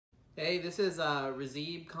Hey, this is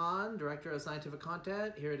Razib Khan, Director of Scientific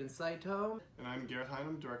Content here at Incytome. And I'm Gareth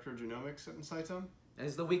Razib, Director of Genomics at Incytome. And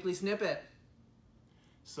it's the weekly snippet.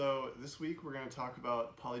 So this week we're going to talk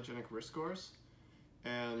about polygenic risk scores.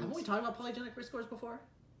 And haven't we talked about polygenic risk scores before?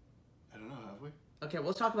 I don't know, have we? Okay, well,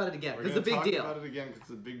 let's talk about it again. We're this is a big deal. We're going to talk about it again because it's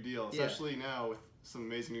a big deal, especially now with some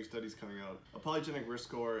amazing new studies coming out. A polygenic risk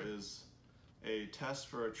score is a test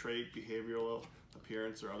for a trait, behavioral,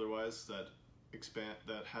 appearance, or otherwise that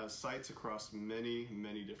has sites across many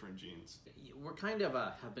different genes. We're kind of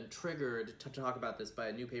have been triggered to talk about this by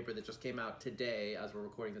a new paper that just came out today as we're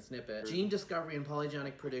recording the snippet. Gene discovery and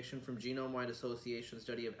polygenic prediction from genome-wide association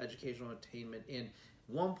study of educational attainment in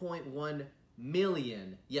 1.1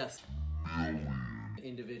 million, yes,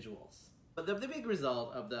 individuals. But the big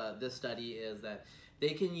result of this study is that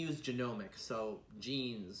they can use genomics, so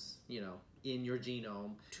genes, in your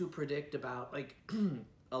genome, to predict about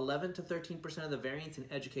 11 to 13% of the variance in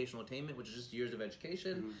educational attainment, which is just years of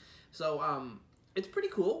education. Mm-hmm. So it's pretty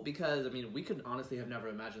cool because, we could honestly have never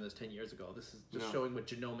imagined this 10 years ago. This is just showing what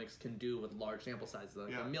genomics can do with large sample sizes,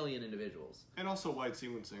 like 1 million individuals. And also wide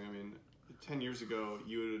sequencing. 10 years ago,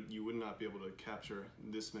 you would not be able to capture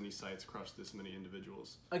this many sites across this many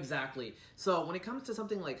individuals. Exactly. So when it comes to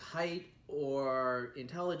something like height or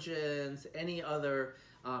intelligence, any other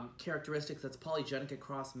characteristics that's polygenic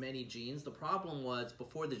across many genes, the problem was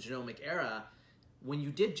before the genomic era, when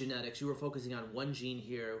you did genetics, you were focusing on one gene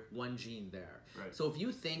here, one gene there. Right. So if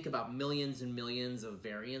you think about millions and millions of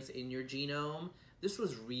variants in your genome, this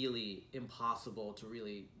was really impossible to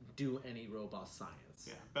really do any robust science.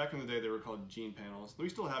 Yeah, back in the day they were called gene panels. We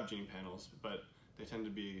still have gene panels, but they tend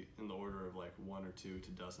to be in the order of like 1 or 2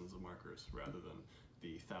 to dozens of markers rather than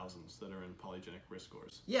the thousands that are in polygenic risk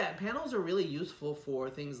scores. Yeah, panels are really useful for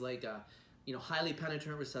things like highly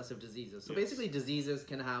penetrant recessive diseases. So basically diseases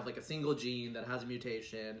can have like a single gene that has a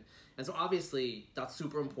mutation. And so obviously that's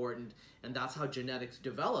super important, and that's how genetics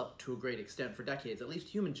developed to a great extent for decades, at least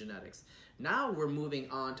human genetics. Now we're moving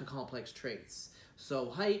on to complex traits. So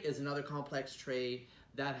height is another complex trait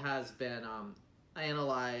that has been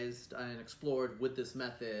analyzed and explored with this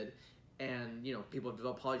method. And people have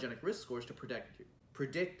developed polygenic risk scores to predict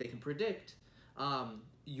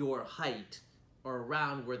your height, or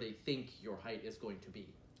around where they think your height is going to be.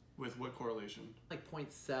 With what correlation? Like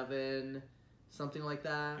 0.7, something like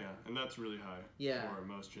that. Yeah, and that's really high for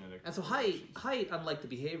most genetic. And so height, unlike the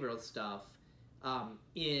behavioral stuff,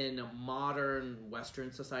 in modern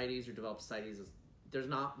Western societies or developed societies, there's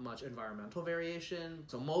not much environmental variation.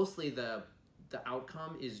 So mostly the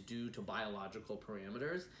outcome is due to biological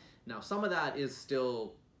parameters. Now some of that is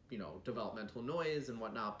still developmental noise and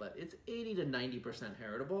whatnot, but it's 80 to 90%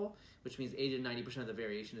 heritable, which means 80 to 90% of the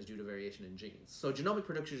variation is due to variation in genes. So genomic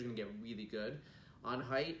predictions are going to get really good on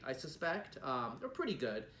height, I suspect. They're pretty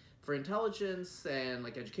good. For intelligence and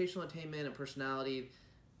like educational attainment and personality,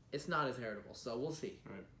 it's not as heritable, so we'll see.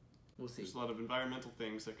 Right. We'll see. There's a lot of environmental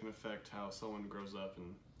things that can affect how someone grows up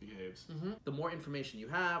and behaves. Mm-hmm. The more information you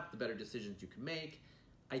have, the better decisions you can make.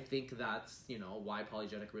 I think that's, why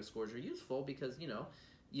polygenic risk scores are useful, because,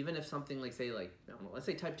 even if something like, let's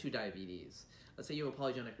say type 2 diabetes, let's say you have a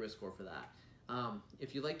polygenic risk score for that.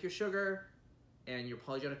 If you like your sugar and your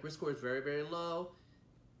polygenic risk score is very, very low,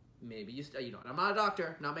 maybe you, I'm not a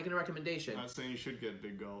doctor, not making a recommendation. I'm not saying you should get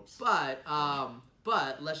big gulps.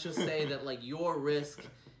 But let's just say that your risk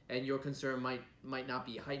and your concern might not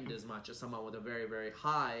be heightened as much as someone with a very, very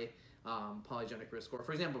high polygenic risk score.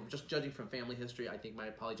 For example, just judging from family history, I think my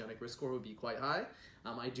polygenic risk score would be quite high.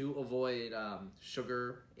 I do avoid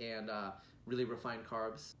sugar and really refined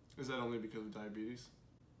carbs. Is that only because of diabetes?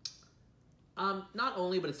 Not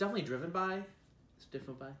only, but it's definitely driven by.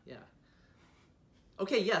 Yeah.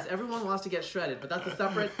 Okay, yes, everyone wants to get shredded, but that's a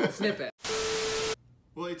separate snippet.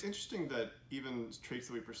 Well, it's interesting that even traits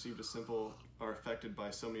that we perceive as simple are affected by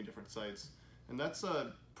so many different sites. And that's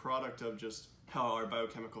a product of just how our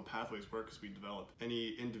biochemical pathways work as we develop. Any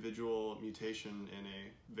individual mutation in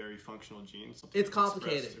a very functional gene, it's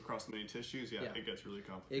complicated across many tissues. Yeah, it gets really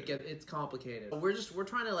complicated. It's complicated. We're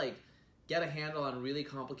trying to get a handle on really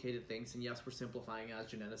complicated things, and yes, we're simplifying as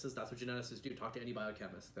geneticists. That's what geneticists do. Talk to any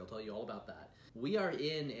biochemist; they'll tell you all about that. We are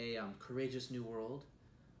in a courageous new world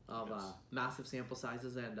of massive sample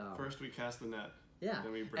sizes, and first we cast the net. Yeah,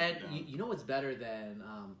 then we break it down. You know what's better than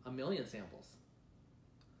 1 million samples?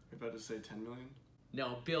 You're about to say 10 million?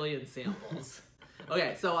 No, billion samples.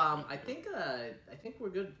 Okay, so I think we're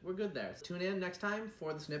good. We're good there. So tune in next time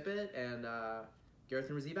for the snippet, and Gareth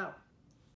and Razib out.